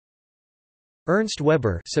Ernst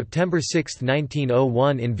Weber, September 6,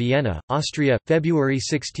 1901 in Vienna, Austria, February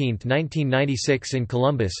 16, 1996 in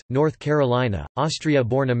Columbus, North Carolina,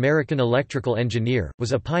 Austria-born American electrical engineer,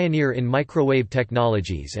 was a pioneer in microwave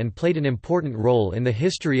technologies and played an important role in the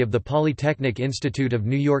history of the Polytechnic Institute of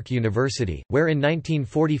New York University, where in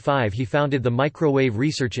 1945 he founded the Microwave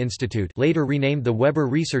Research Institute, later renamed the Weber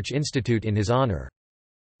Research Institute in his honor.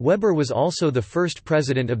 Weber was also the first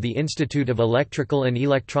president of the Institute of Electrical and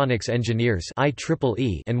Electronics Engineers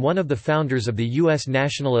 (IEEE) and one of the founders of the U.S.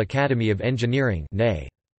 National Academy of Engineering (NAE).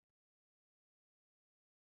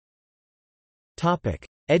 Topic: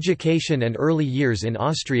 Education and early years in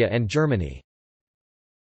Austria and Germany.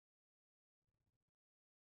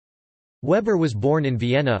 Weber was born in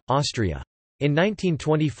Vienna, Austria. In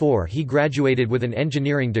 1924 he graduated with an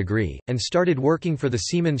engineering degree, and started working for the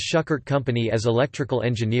Siemens-Schuckert Company as electrical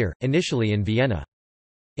engineer, initially in Vienna.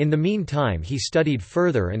 In the meantime he studied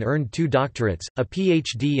further and earned 2 doctorates, a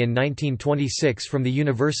Ph.D. in 1926 from the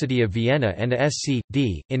University of Vienna and a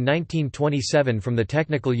Sc.D. in 1927 from the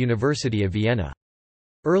Technical University of Vienna.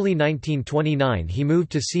 Early 1929 he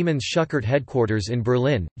moved to Siemens-Schuckert headquarters in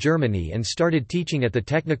Berlin, Germany and started teaching at the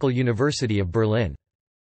Technical University of Berlin.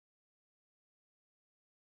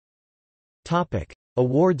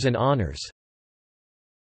 Awards and honors.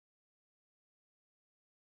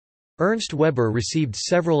 Ernst Weber received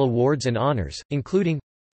several awards and honors, including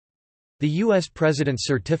the U.S. President's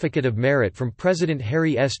Certificate of Merit from President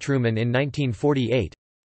Harry S. Truman in 1948,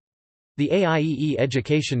 the AIEE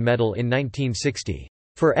Education Medal in 1960.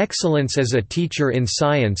 For excellence as a teacher in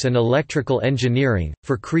science and electrical engineering,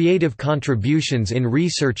 for creative contributions in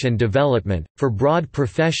research and development, for broad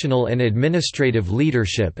professional and administrative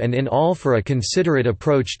leadership and in all for a considerate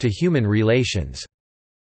approach to human relations.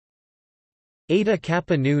 Eta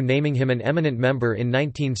Kappa Nu naming him an eminent member in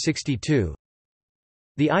 1962.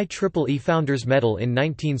 The IEEE Founders Medal in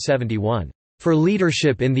 1971. For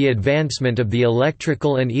leadership in the advancement of the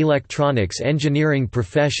electrical and electronics engineering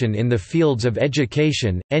profession in the fields of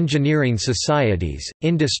education, engineering societies,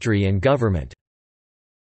 industry and government.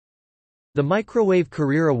 The Microwave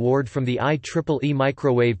Career Award from the IEEE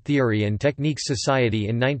Microwave Theory and Techniques Society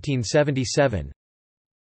in 1977.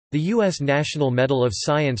 The U.S. National Medal of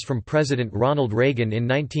Science from President Ronald Reagan in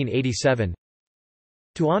 1987.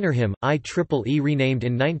 To honor him, IEEE renamed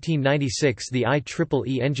in 1996 the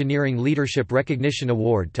IEEE Engineering Leadership Recognition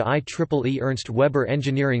Award to IEEE Ernst Weber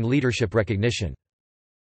Engineering Leadership Recognition.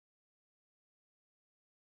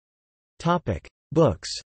 Books.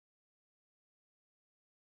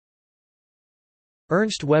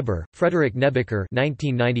 Ernst Weber, Frederick Nebaker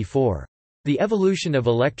 1994. The Evolution of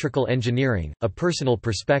Electrical Engineering, A Personal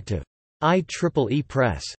Perspective. IEEE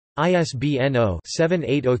Press. ISBN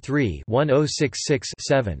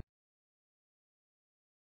 0-7803-1066-7.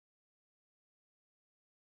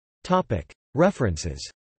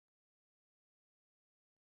 References